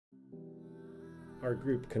Our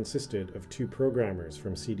group consisted of 2 programmers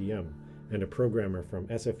from CDM and a programmer from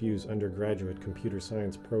SFU's undergraduate computer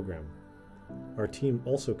science program. Our team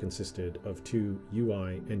also consisted of 2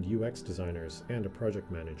 UI and UX designers and a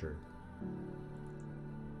project manager.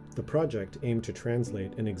 The project aimed to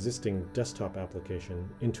translate an existing desktop application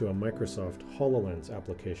into a Microsoft HoloLens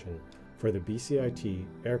application for the BCIT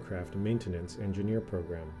Aircraft Maintenance Engineer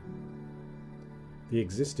program. The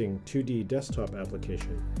existing 2D desktop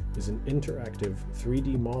application is an interactive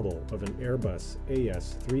 3D model of an Airbus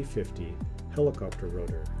AS350 helicopter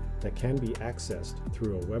rotor that can be accessed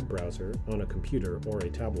through a web browser on a computer or a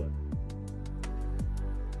tablet.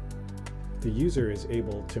 The user is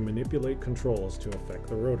able to manipulate controls to affect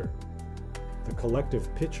the rotor. The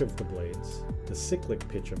collective pitch of the blades, the cyclic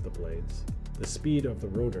pitch of the blades, the speed of the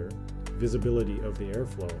rotor, visibility of the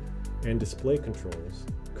airflow, and display controls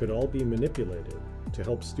could all be manipulated to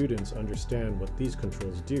help students understand what these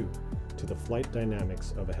controls do to the flight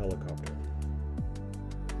dynamics of a helicopter.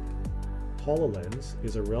 HoloLens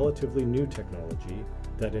is a relatively new technology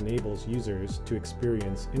that enables users to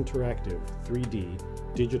experience interactive 3D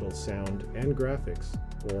digital sound and graphics,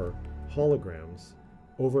 or holograms,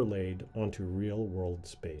 overlaid onto real-world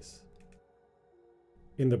space.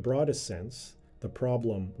 In the broadest sense, the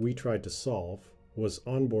problem we tried to solve was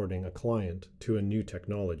onboarding a client to a new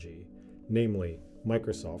technology, namely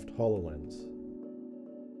Microsoft HoloLens.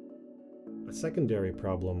 A secondary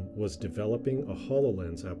problem was developing a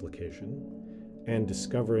HoloLens application and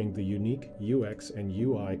discovering the unique UX and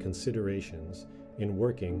UI considerations in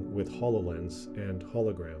working with HoloLens and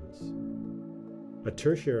holograms. A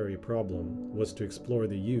tertiary problem was to explore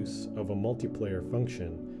the use of a multiplayer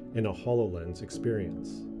function in a HoloLens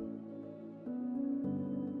experience.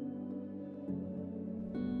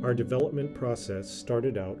 Our development process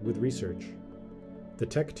started out with research. The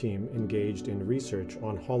tech team engaged in research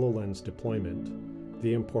on HoloLens deployment,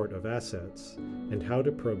 the import of assets, and how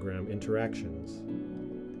to program interactions.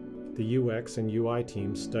 The UX and UI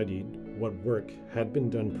team studied what work had been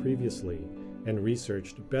done previously and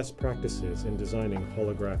researched best practices in designing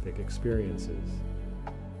holographic experiences.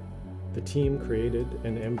 The team created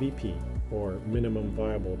an MVP, or minimum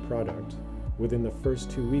viable product, within the first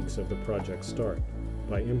 2 weeks of the project start,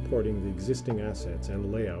 by importing the existing assets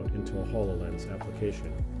and layout into a HoloLens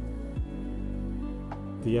application.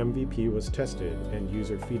 The MVP was tested and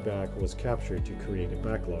user feedback was captured to create a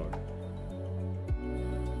backlog.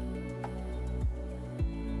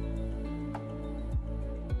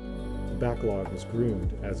 The backlog was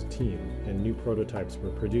groomed as a team and new prototypes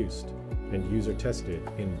were produced and user tested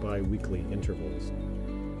in bi-weekly intervals.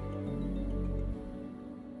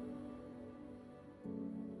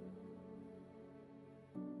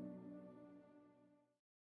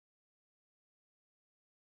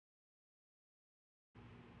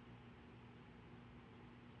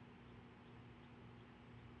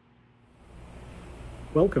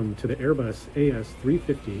 Welcome to the Airbus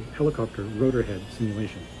AS350 helicopter rotor head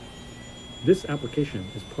simulation. This application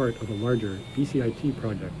is part of a larger BCIT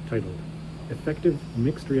project titled Effective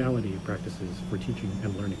Mixed Reality Practices for Teaching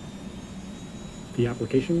and Learning. The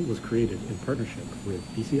application was created in partnership with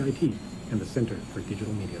BCIT and the Center for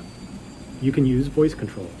Digital Media. You can use voice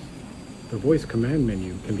controls. The voice command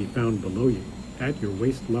menu can be found below you at your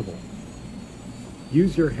waist level.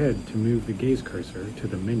 Use your head to move the gaze cursor to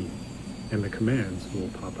the menu, and the commands will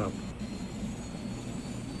pop up.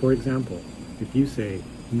 For example, if you say,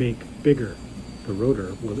 "Make bigger," the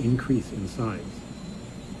rotor will increase in size.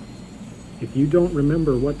 If you don't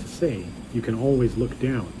remember what to say, you can always look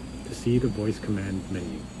down to see the voice command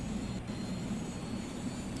menu.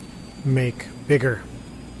 Make bigger.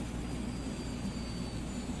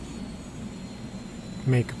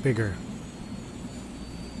 Make bigger.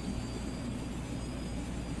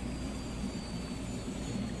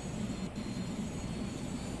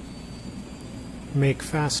 Make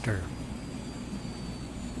faster.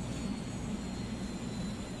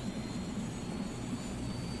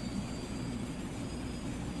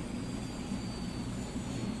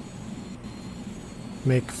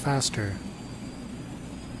 Make faster.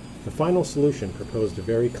 The final solution proposed a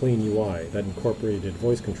very clean UI that incorporated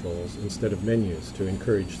voice controls instead of menus to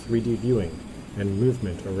encourage 3D viewing and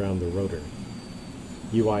movement around the rotor.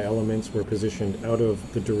 UI elements were positioned out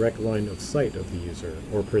of the direct line of sight of the user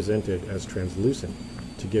or presented as translucent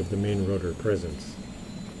to give the main rotor presence.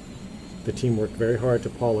 The team worked very hard to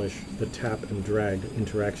polish the tap and drag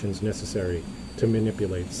interactions necessary to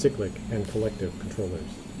manipulate cyclic and collective controllers.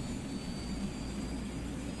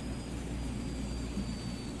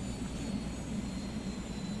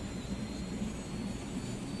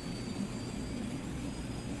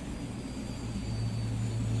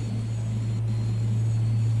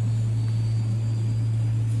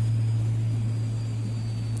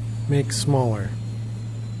 Make smaller.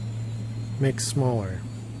 Make smaller.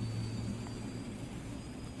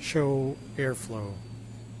 Show airflow.